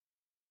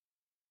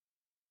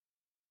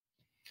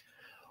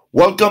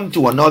Welcome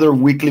to another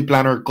weekly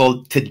planner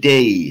called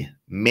Today,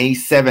 May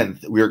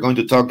 7th. We are going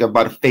to talk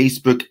about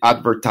Facebook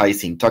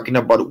advertising, talking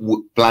about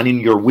planning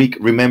your week.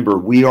 Remember,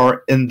 we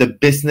are in the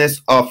business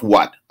of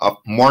what? Of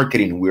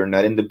marketing. We are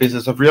not in the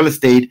business of real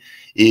estate.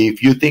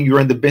 If you think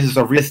you're in the business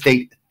of real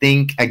estate,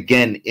 think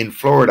again. In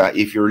Florida,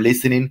 if you're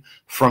listening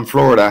from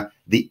Florida,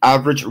 the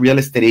average real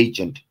estate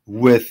agent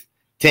with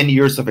 10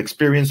 years of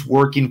experience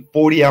working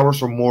 40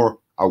 hours or more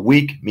a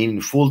week, meaning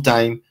full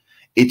time,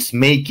 it's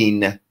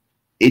making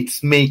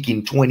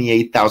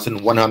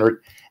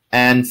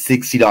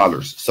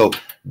 $28,160. So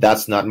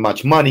that's not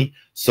much money.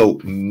 So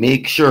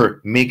make sure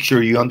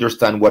you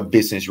understand what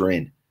business you're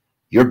in.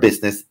 Your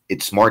business,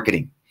 it's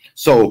marketing.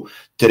 So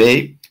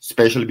today,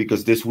 especially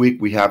because this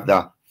week we have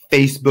the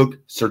Facebook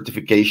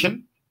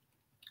certification,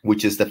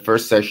 which is the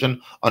first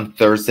session on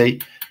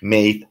Thursday,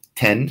 May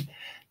 10th.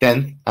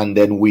 And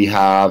then we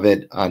have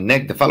it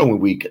the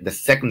following week, the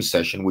second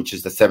session, which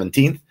is the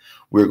 17th.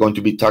 We're going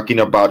to be talking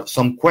about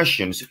some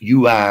questions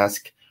you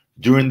ask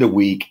during the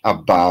week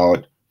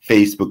about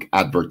Facebook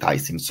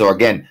advertising. So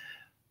again,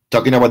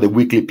 talking about the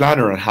weekly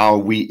planner and how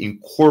we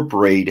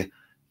incorporate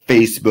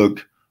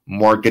Facebook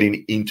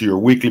marketing into your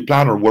weekly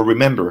planner. Well,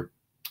 remember,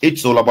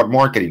 it's all about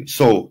marketing.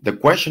 So the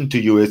question to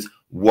you is,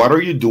 what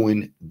are you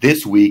doing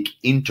this week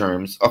in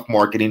terms of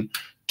marketing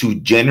to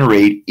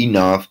generate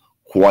enough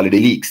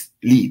quality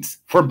leads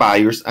for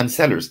buyers and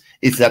sellers?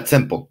 It's that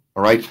simple.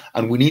 All right.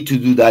 And we need to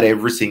do that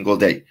every single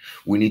day.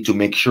 We need to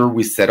make sure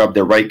we set up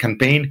the right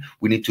campaign.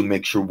 We need to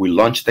make sure we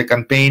launch the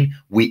campaign.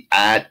 We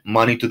add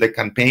money to the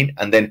campaign,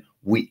 and then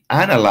we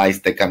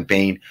analyze the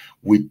campaign.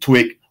 We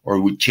tweak or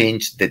we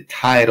change the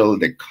title,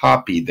 the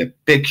copy, the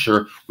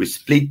picture. We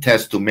split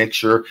test to make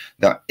sure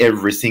that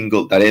every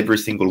single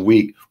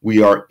week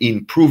we are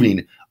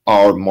improving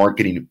our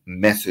marketing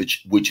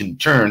message, which in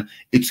turn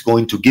it's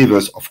going to give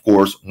us, of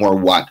course, more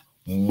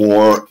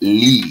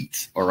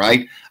leads. All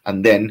right.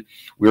 And then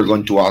we're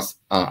going to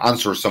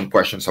answer some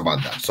questions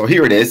about that. So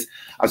here it is.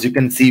 As you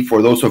can see,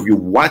 for those of you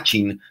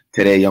watching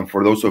today and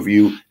for those of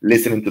you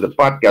listening to the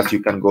podcast,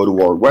 you can go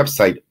to our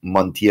website,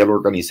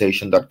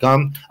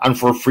 montielorganization.com. And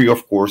for free,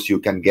 of course, you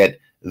can get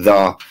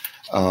the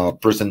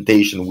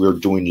presentation we're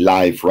doing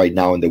live right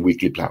now in the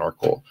weekly planner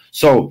call.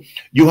 So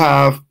you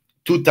have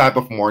two types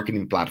of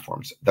marketing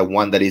platforms, the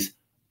one that is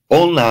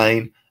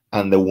online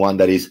and the one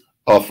that is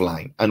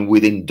offline. And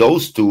within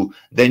those two,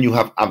 then you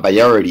have a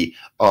variety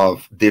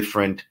of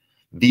different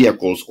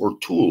vehicles or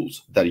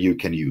tools that you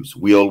can use.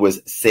 We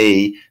always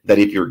say that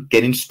if you're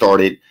getting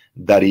started,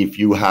 that if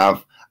you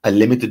have a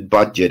limited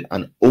budget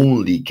and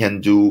only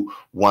can do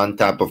one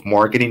type of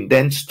marketing,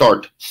 then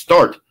start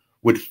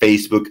with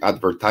Facebook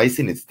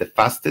advertising. It's the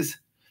fastest,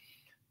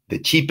 the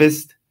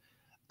cheapest,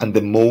 and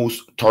the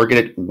most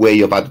targeted way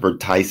of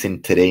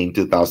advertising today in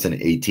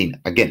 2018.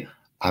 Again,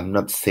 I'm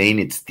not saying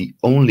it's the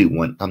only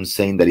one. I'm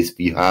saying that if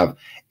you have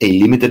a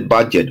limited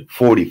budget,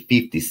 $40,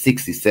 $50,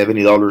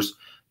 $60, $70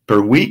 per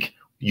week,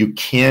 you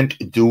can't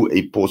do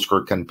a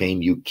postcard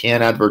campaign. You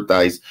can't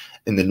advertise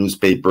in the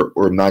newspaper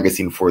or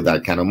magazine for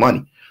that kind of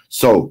money.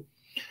 So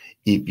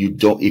if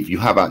you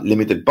have a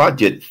limited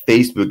budget,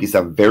 Facebook is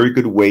a very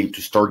good way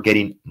to start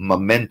getting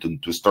momentum,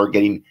 to start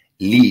getting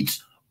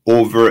leads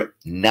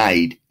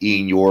overnight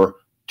in your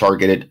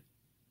targeted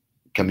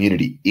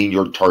community, in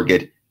your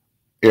target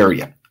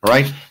area. All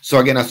right. So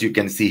again, as you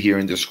can see here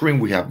in the screen,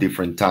 we have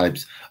different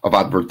types of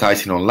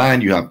advertising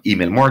online. You have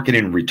email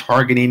marketing,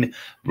 retargeting,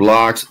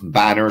 blogs,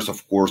 banners,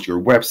 of course,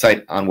 your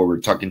website. And what we're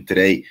talking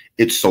today,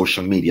 it's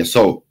social media.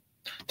 So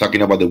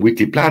talking about the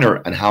weekly planner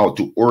and how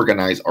to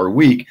organize our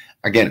week.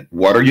 Again,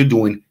 what are you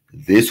doing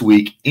this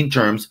week in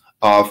terms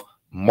of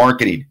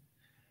marketing?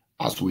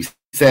 As we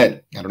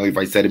said, I don't know if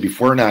I said it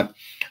before or not,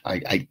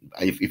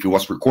 if it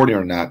was recording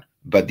or not,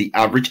 but the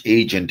average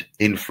agent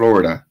in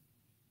Florida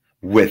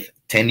with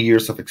 10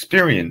 years of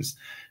experience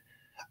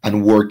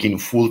and working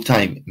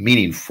full-time,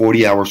 meaning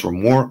 40 hours or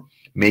more,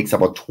 makes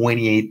about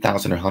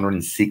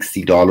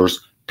 $28,160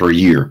 per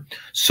year.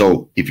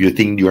 So if you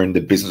think you're in the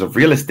business of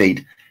real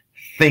estate,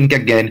 think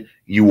again,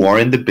 you are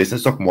in the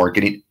business of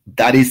marketing.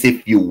 That is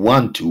if you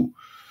want to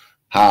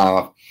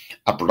have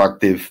a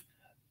productive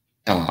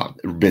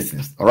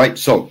business. All right.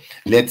 So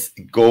let's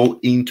go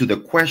into the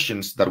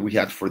questions that we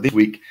had for this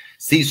week.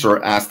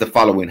 Caesar asked the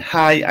following.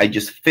 Hi, I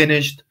just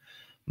finished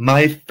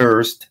my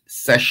first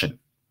session.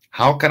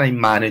 How can I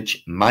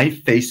manage my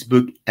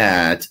Facebook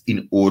ads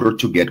in order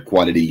to get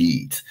quality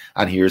leads?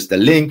 And here's the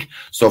link.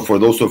 So for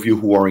those of you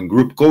who are in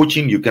group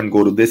coaching, you can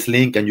go to this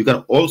link and you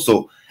can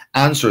also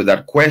answer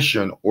that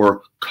question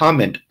or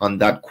comment on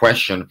that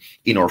question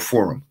in our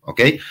forum.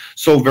 Okay.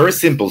 So very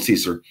simple,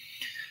 Caesar.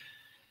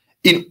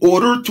 In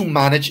order to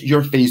manage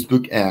your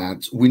Facebook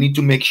ads, we need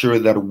to make sure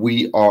that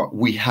we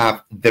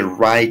have the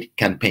right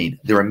campaign.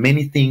 There are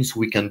many things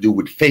we can do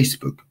with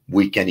Facebook.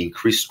 We can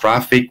increase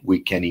traffic. We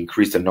can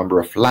increase the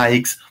number of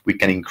likes. We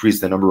can increase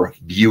the number of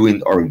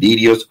viewing our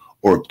videos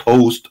or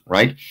posts,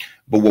 right?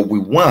 But what we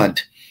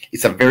want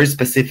is a very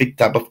specific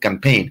type of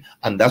campaign.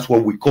 And that's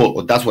what we call,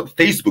 or that's what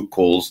Facebook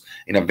calls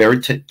in a very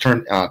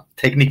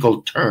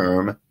technical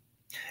term,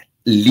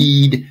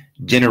 lead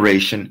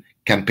generation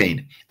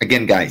campaign.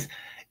 Again, guys,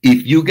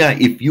 if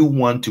you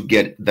want to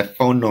get the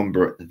phone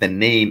number, the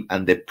name,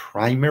 and the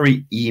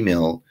primary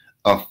email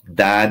of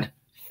that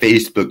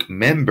Facebook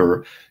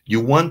member, you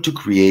want to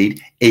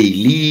create a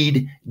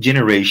lead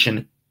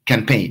generation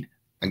campaign.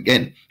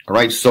 Again, all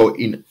right. So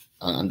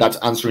and that's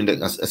answering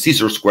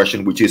Caesar's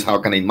question, which is how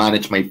can I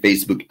manage my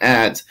Facebook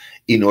ads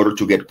in order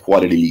to get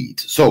quality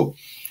leads? So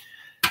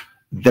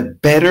the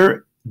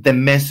better the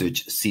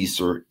message,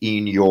 Caesar,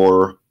 in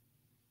your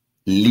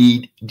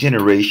lead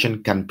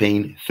generation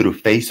campaign through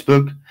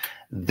Facebook,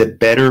 the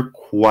better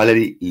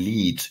quality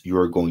leads you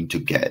are going to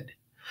get.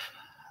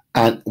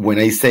 And when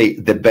I say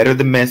the better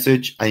the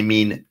message, I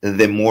mean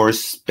the more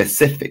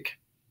specific.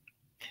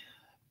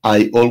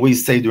 I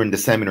always say during the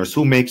seminars,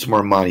 who makes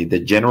more money, the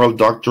general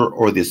doctor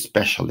or the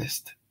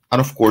specialist?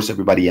 And of course,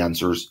 everybody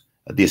answers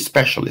the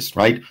specialist,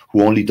 right?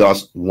 Who only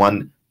does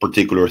one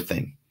particular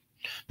thing.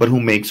 But who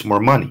makes more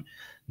money?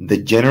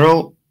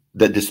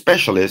 The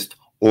specialist,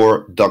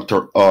 or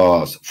Dr.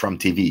 Oz from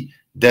TV?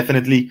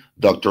 Definitely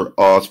Dr.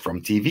 Oz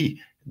from TV,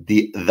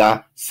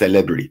 the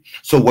celebrity.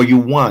 So what you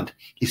want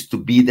is to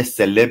be the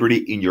celebrity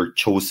in your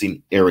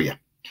chosen area.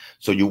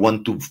 So you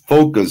want to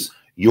focus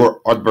your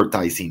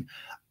advertising,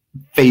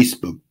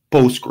 Facebook,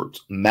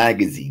 postcards,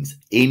 magazines,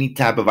 any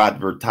type of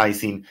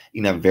advertising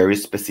in a very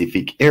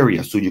specific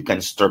area. So you can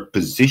start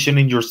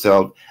positioning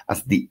yourself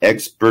as the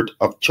expert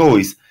of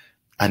choice,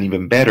 and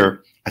even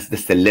better, as the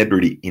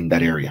celebrity in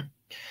that area.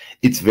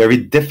 It's very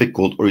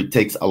difficult, or it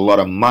takes a lot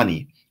of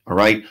money, all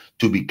right,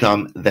 to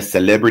become the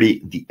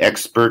celebrity, the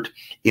expert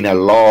in a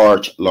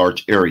large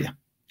area.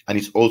 And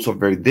it's also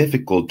very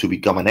difficult to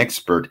become an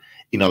expert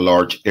in a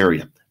large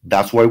area.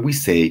 That's why we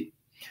say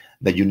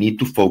that you need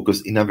to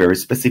focus in a very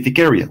specific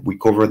area. We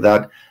covered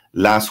that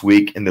last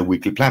week in the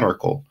weekly planner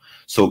call.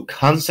 So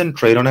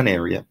concentrate on an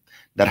area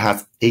that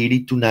has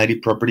 80 to 90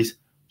 properties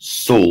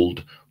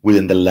sold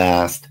within the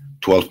last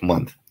 12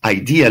 months.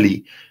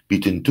 Ideally,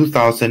 between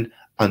 2,000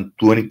 and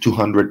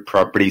 2,200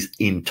 properties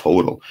in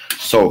total.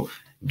 So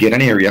get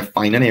an area,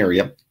 find an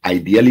area,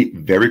 ideally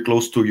very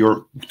close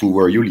to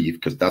where you live,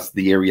 because that's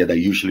the area that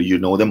usually you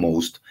know the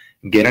most.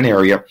 Get an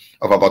area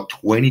of about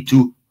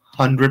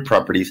 2,200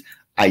 properties,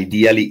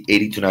 ideally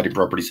 80 to 90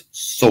 properties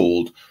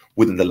sold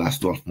within the last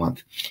 12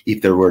 months.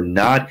 If there were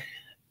not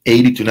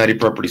 80 to 90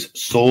 properties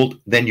sold,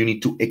 then you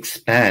need to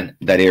expand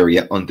that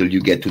area until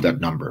you get to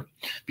that number,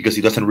 because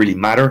it doesn't really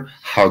matter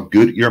how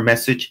good your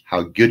message,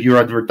 how good your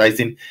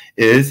advertising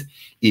is.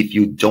 If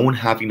you don't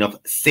have enough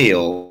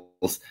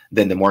sales,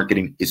 then the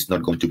marketing is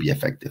not going to be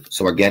effective.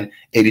 So again,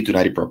 80 to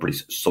 90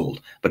 properties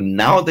sold. But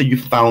now that you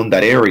found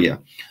that area,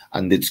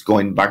 and it's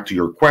going back to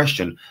your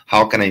question,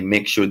 how can I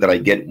make sure that I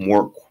get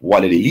more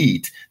quality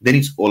leads? Then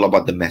it's all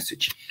about the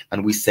message.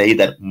 And we say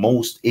that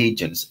most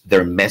agents,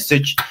 their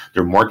message,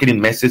 their marketing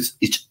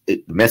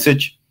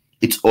message,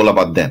 it's all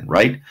about them,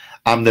 right?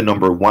 I'm the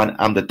number one.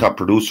 I'm the top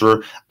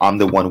producer. I'm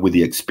the one with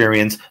the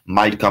experience.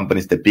 My company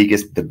is the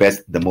biggest, the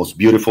best, the most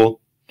beautiful.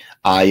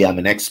 I am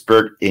an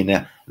expert in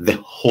the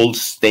whole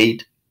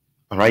state.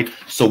 All right.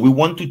 So we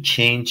want to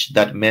change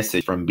that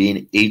message from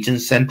being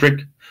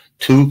agent-centric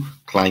to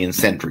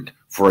client-centric.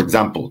 For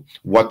example,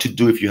 what to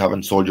do if you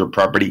haven't sold your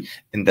property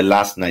in the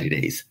last 90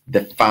 days.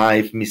 The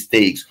 5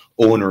 mistakes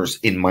owners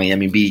in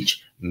Miami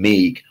Beach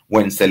make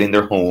when selling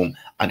their home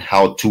and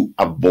how to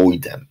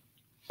avoid them.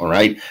 All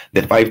right.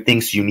 The 5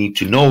 things you need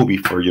to know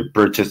before you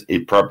purchase a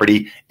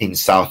property in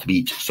South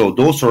Beach. So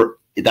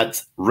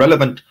that's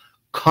relevant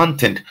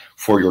content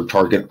for your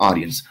target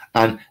audience.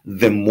 And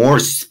the more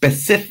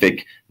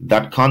specific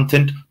that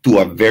content to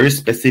a very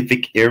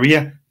specific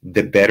area,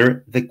 the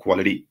better the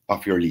quality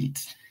of your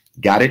leads.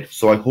 Got it?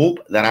 So I hope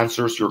that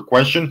answers your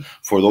question.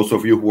 For those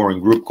of you who are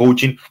in group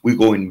coaching, we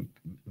go in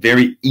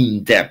very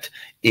in-depth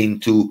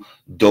into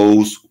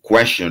those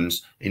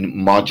questions in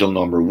module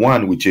number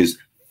 1, which is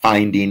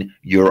finding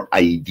your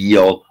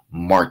ideal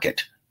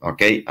market.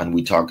 Okay, and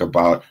we talk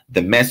about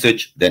the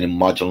message. Then in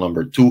module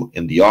number 2,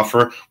 in the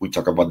offer, we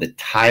talk about the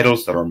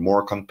titles that are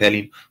more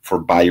compelling for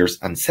buyers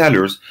and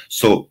sellers.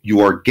 So you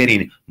are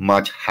getting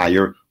much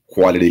higher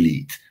quality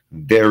leads.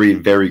 Very,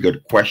 very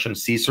good question,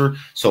 Caesar.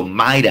 So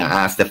Maida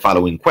asked the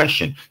following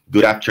question.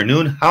 Good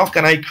afternoon. How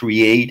can I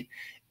create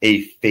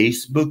a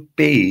Facebook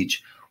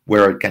page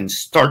where I can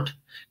start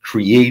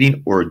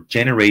creating or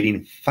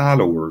generating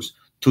followers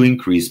to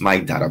increase my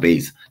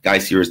database?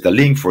 Guys, here's the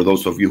link for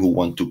those of you who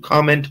want to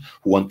comment,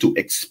 who want to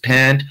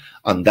expand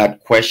on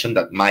that question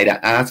that Maida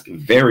asked.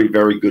 Very,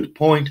 very good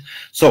point.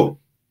 So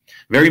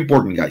very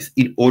important, guys.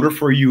 In order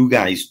for you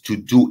guys to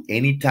do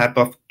any type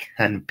of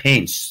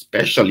campaign,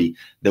 especially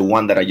the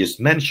one that I just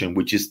mentioned,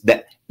 which is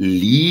the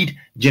lead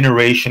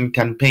generation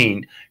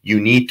campaign, you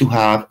need to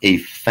have a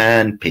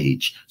fan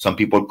page. Some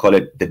people call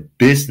it the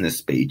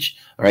business page.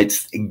 All right,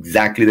 it's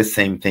exactly the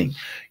same thing.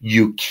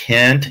 You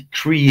can't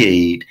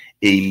create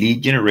a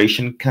lead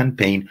generation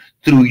campaign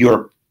through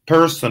your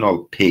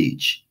personal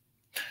page.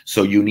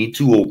 So you need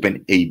to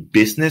open a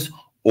business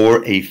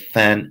or a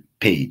fan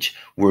page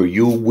where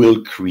you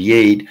will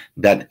create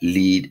that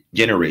lead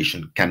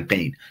generation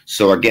campaign.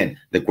 So again,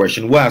 the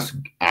question was,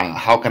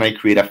 how can I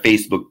create a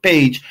Facebook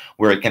page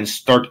where I can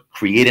start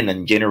creating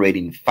and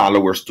generating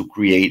followers to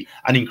create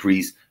and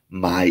increase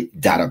my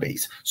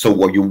database? So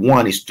what you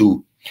want is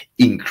to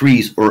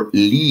increase or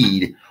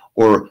lead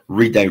or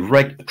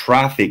redirect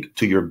traffic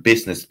to your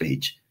business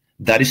page.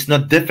 That is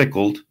not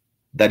difficult.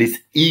 That is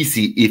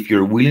easy if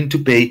you're willing to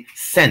pay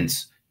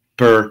cents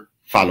per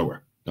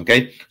follower.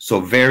 Okay, so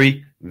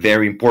very,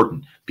 very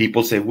important.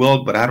 People say,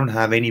 well, but I don't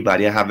have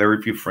anybody. I have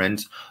very few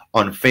friends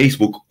on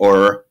Facebook,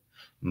 or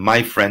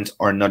my friends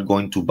are not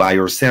going to buy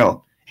or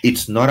sell.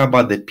 It's not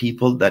about the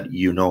people that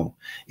you know.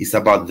 It's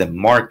about the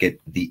market,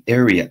 the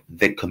area,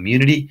 the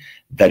community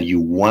that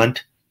you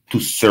want to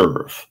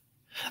serve.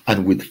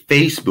 And with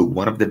Facebook,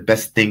 one of the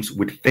best things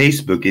with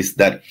Facebook is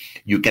that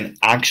you can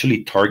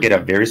actually target a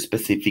very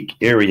specific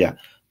area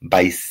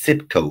by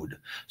zip code.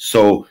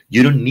 So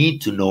you don't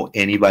need to know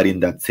anybody in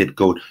that zip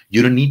code.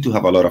 You don't need to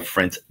have a lot of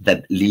friends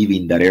that live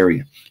in that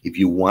area. If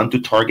you want to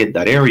target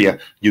that area,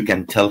 you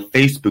can tell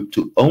Facebook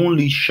to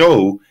only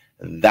show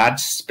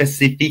that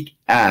specific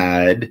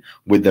ad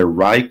with the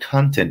right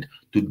content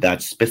to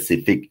that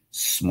specific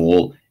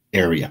small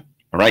area.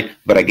 All right.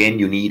 But again,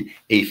 you need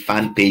a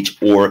fan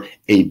page or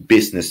a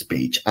business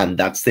page. And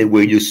that's the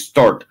way you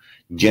start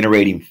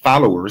generating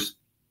followers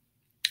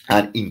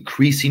and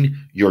increasing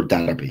your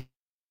database.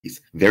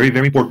 Very,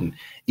 very important.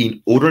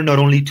 In order not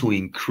only to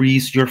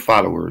increase your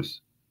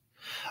followers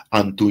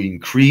and to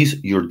increase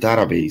your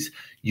database,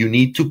 you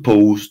need to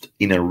post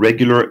in a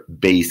regular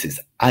basis,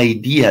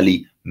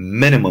 ideally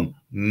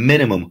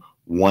minimum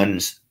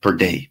once per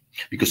day.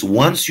 Because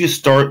once you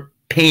start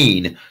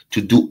paying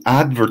to do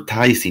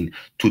advertising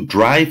to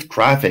drive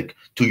traffic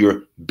to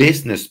your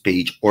business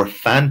page or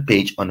fan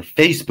page on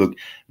Facebook,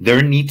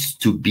 there needs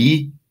to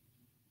be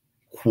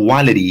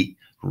quality,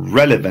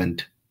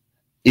 relevant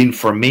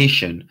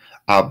information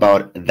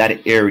about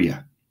that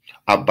area,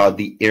 about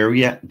the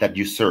area that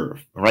you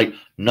serve, right?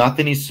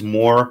 Nothing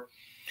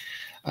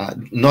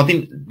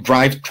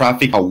drives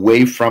traffic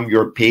away from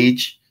your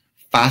page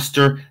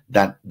faster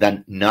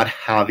than not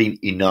having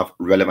enough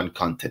relevant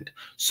content.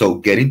 So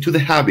get into the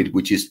habit,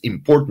 which is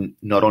important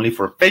not only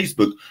for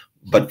Facebook,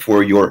 but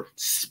for your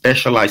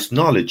specialized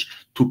knowledge,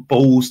 to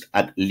post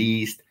at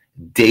least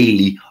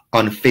daily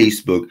on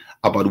Facebook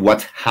about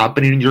what's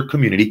happening in your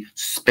community,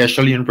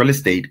 especially in real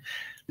estate,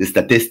 the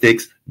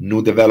statistics,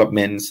 new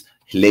developments,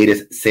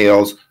 latest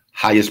sales,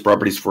 highest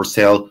properties for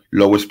sale,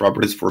 lowest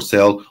properties for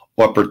sale,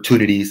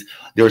 opportunities.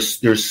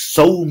 There's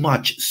so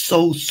much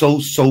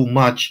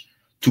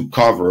to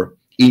cover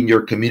in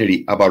your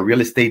community about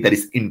real estate that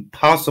is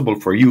impossible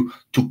for you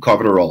to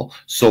cover all.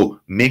 So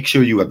make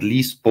sure you at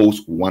least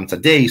post once a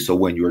day. So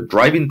when you're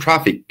driving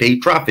traffic,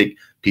 paid traffic,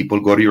 people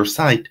go to your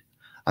site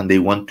and they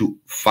want to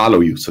follow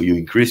you. So you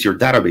increase your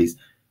database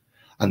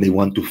and they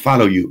want to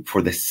follow you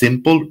for the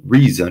simple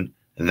reason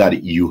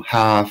that you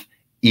have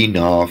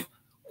enough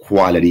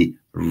quality,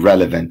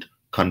 relevant,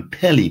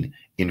 compelling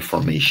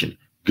information.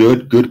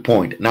 Good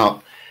point.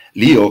 Now,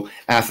 Leo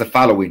asks the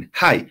following.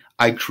 Hi,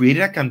 I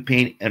created a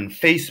campaign on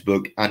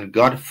Facebook and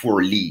got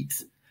 4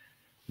 leads.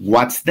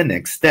 What's the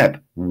next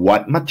step?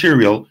 What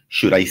material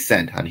should I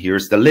send? And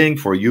here's the link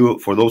for you,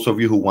 for those of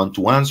you who want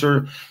to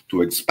answer,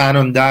 to expand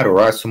on that or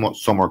ask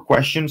some more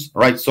questions.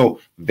 All right. So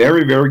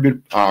very, very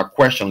good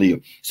question, Leo.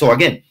 So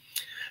again,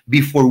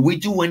 before we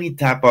do any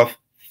type of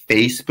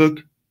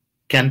Facebook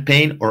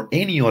campaign or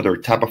any other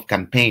type of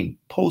campaign,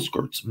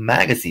 postcards,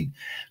 magazine,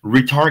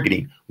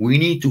 retargeting, we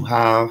need to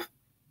have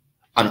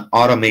an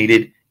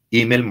automated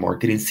email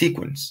marketing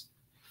sequence,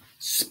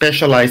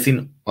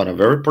 specializing on a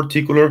very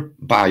particular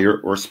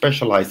buyer or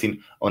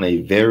specializing on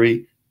a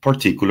very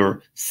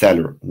particular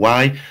seller.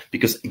 Why?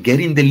 Because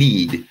getting the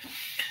lead,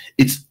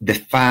 it's the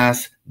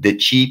fast, the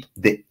cheap,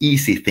 the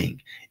easy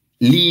thing.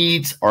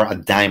 Leads are a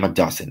dime a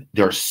dozen.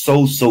 They're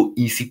so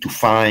easy to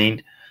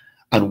find.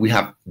 And we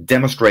have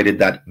demonstrated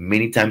that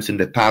many times in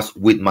the past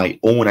with my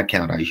own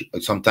account. I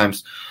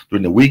sometimes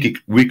during the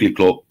weekly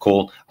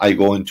call, I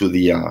go into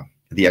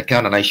the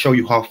account and I show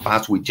you how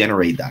fast we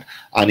generate that.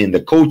 And in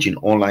the coaching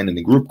online, in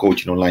the group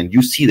coaching online,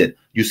 you see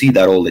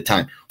that all the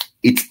time.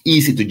 It's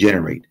easy to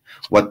generate.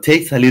 What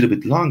takes a little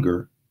bit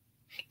longer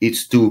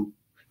is to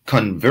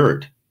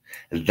convert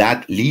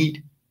that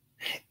lead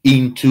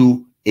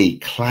into a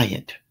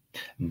client.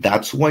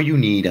 That's why you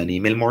need an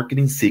email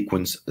marketing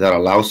sequence that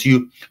allows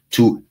you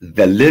to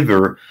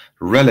deliver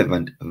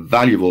relevant,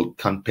 valuable,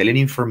 compelling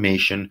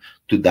information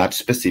to that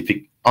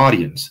specific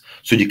audience.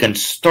 So you can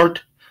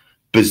start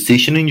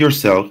positioning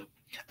yourself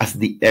as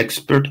the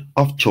expert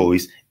of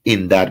choice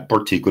in that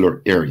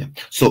particular area.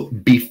 So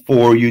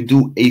before you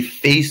do a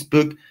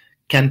Facebook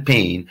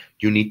campaign,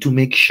 you need to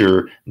make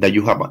sure that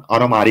you have an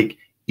automatic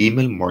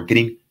email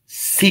marketing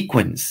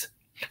sequence.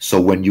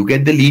 So when you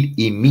get the lead,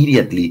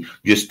 immediately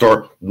you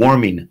start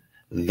warming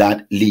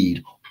that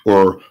lead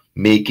or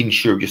making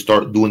sure you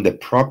start doing the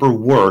proper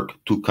work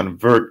to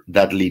convert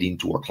that lead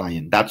into a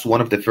client. That's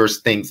one of the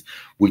first things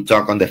we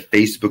talk on the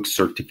Facebook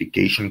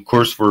certification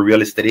course for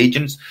real estate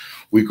agents.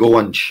 We go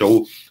and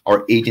show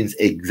our agents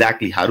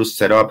exactly how to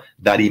set up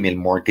that email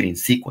marketing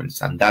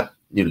sequence. And that,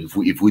 if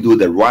we do it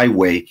the right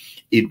way,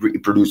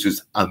 it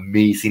produces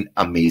amazing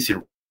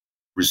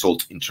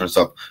results in terms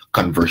of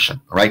conversion.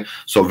 All right.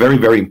 So very,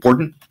 very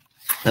important.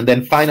 And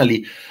then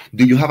finally,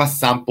 do you have a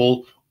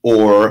sample,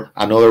 or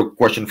another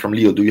question from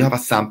Leo, do you have a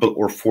sample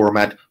or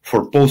format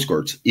for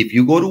postcards? If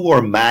you go to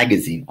our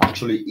magazine,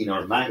 actually in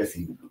our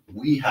magazine,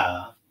 we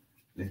have,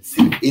 let's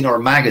see, in our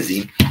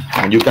magazine,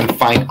 and you can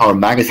find our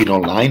magazine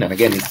online. And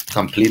again, it's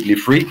completely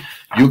free.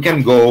 You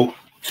can go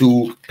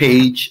to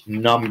page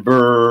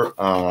number,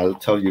 I'll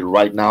tell you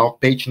right now,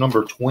 page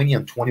number 20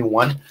 and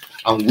 21.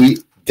 And we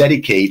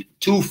dedicate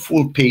 2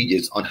 full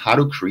pages on how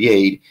to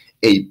create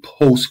a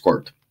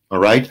postcard. All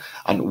right.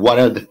 And what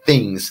are the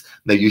things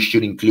that you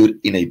should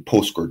include in a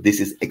postcard? This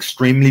is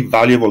extremely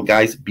valuable,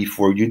 guys.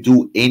 Before you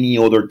do any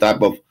other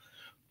type of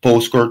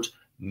postcard,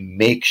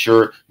 make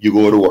sure you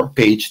go to our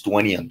page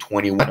 20 and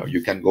 21, or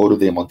you can go to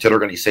the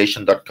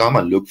montielorganization.com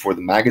and look for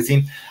the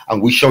magazine.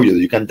 And we show you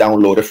that you can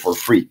download it for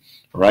free.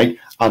 All right.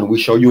 And we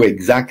show you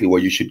exactly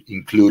what you should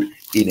include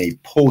in a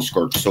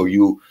postcard so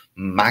you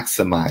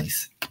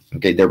maximize,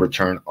 okay, the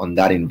return on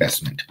that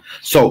investment.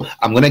 So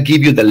I'm going to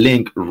give you the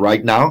link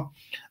right now.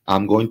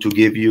 I'm going to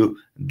give you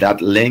that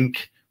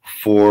link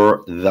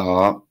for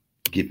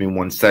give me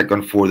 1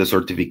 second, for the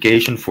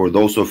certification. For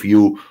those of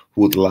you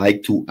who would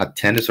like to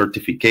attend the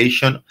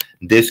certification,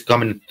 this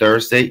coming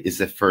Thursday is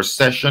the first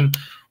session.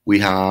 We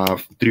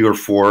have 3 or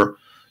 4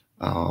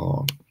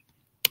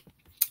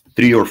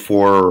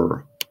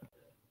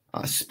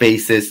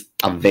 spaces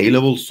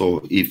available.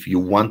 So if you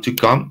want to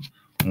come,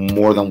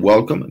 more than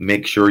welcome.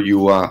 Make sure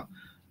you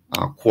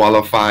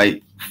qualify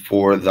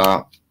for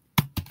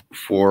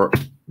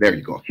there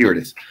you go. Here it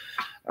is.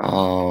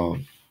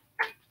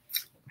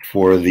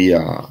 For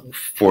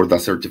the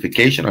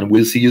certification, and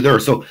we'll see you there.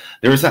 So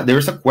there's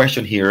a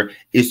question here.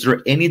 Is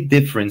there any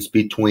difference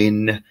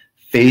between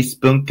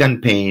Facebook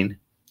campaign?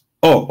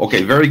 Oh,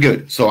 okay, very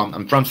good. So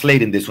I'm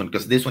translating this one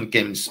because this one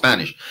came in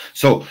Spanish.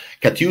 So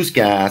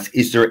Katiuska asks,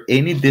 is there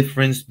any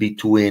difference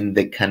between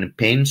the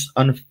campaigns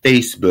on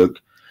Facebook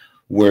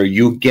where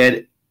you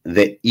get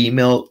the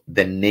email,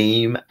 the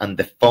name, and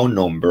the phone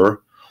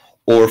number,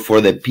 or for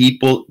the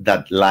people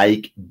that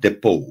like the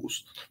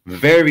post?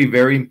 Very,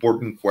 very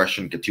important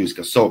question,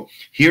 Katiuska. So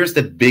here's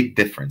the big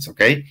difference,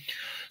 okay?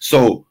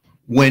 So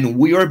when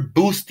we are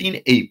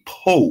boosting a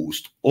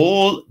post,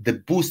 all the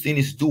boosting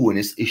is doing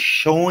is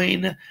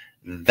showing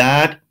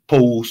that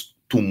post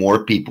to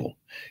more people.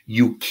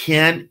 You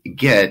can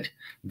get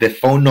the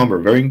phone number.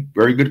 Very,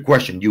 very good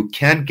question. You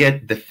can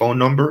get the phone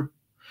number.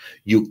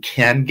 You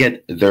can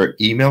get their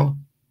email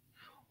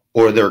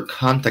or their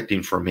contact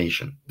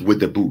information with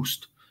the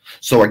boost.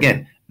 So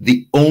again,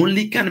 the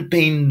only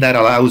campaign that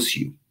allows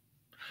you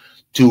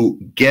to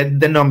get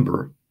the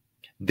number,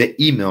 the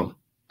email,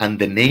 and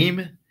the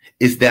name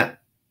is the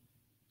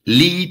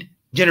lead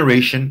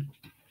generation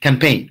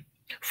campaign.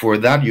 For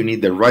that, you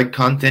need the right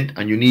content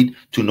and you need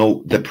to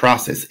know the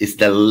process. It's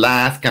the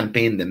last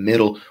campaign in the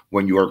middle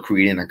when you are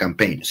creating a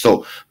campaign.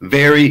 So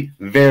very,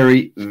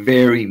 very,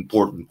 very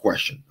important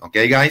question.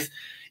 Okay, guys?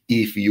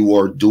 If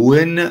you're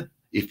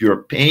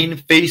paying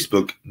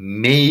Facebook,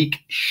 make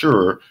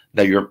sure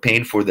that you're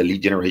paying for the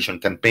lead generation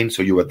campaign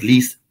so you at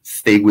least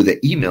stay with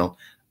the email.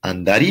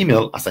 And that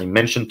email, as I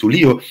mentioned to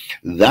Leo,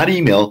 that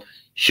email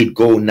should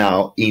go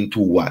now into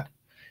what?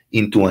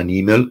 Into an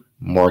email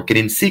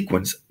marketing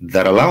sequence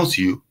that allows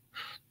you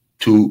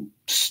to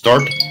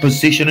start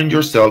positioning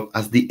yourself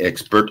as the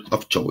expert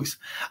of choice.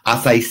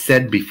 As I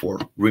said before,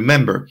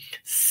 remember,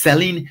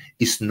 selling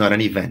is not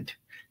an event.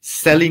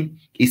 Selling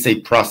is a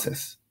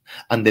process.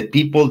 And the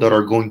people that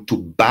are going to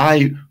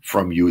buy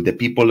from you, the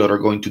people that are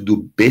going to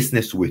do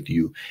business with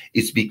you,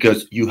 is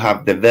because you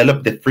have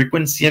developed the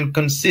frequency and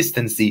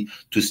consistency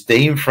to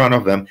stay in front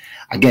of them,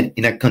 again,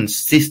 in a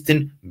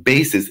consistent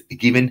basis,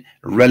 giving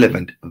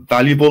relevant,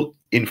 valuable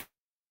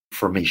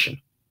information.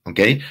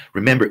 Okay?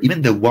 Remember,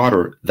 even the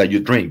water that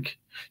you drink,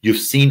 you've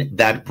seen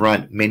that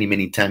brand many,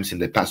 many times in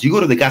the past. You go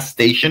to the gas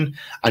station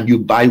and you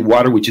buy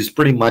water, which is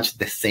pretty much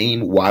the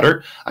same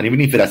water. And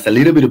even if it has a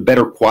little bit of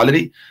better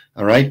quality,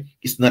 all right,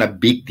 it's not a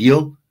big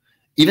deal.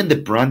 Even the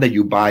brand that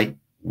you buy,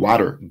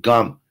 water,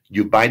 gum,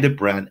 you buy the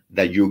brand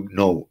that you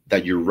know,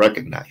 that you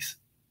recognize.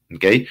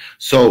 Okay?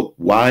 So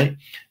why?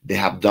 They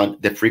have done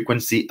the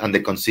frequency and the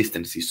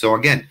consistency. So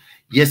again,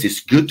 yes, it's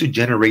good to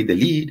generate the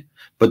lead,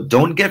 but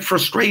don't get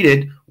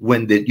frustrated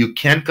when you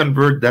can't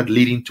convert that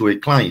lead into a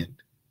client.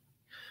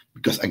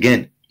 Because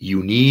again,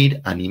 you need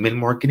an email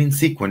marketing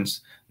sequence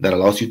that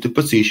allows you to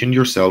position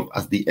yourself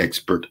as the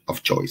expert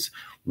of choice.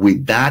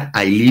 With that,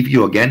 I leave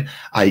you again.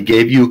 I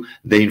gave you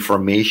the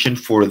information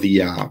for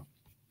the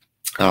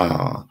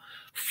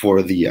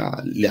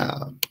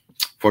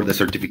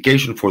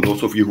certification. For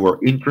those of you who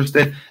are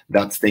interested,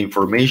 that's the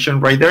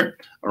information right there.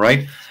 All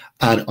right.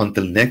 And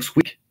until next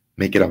week,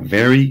 make it a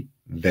very,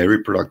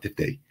 very productive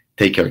day.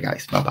 Take care,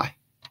 guys. Bye bye.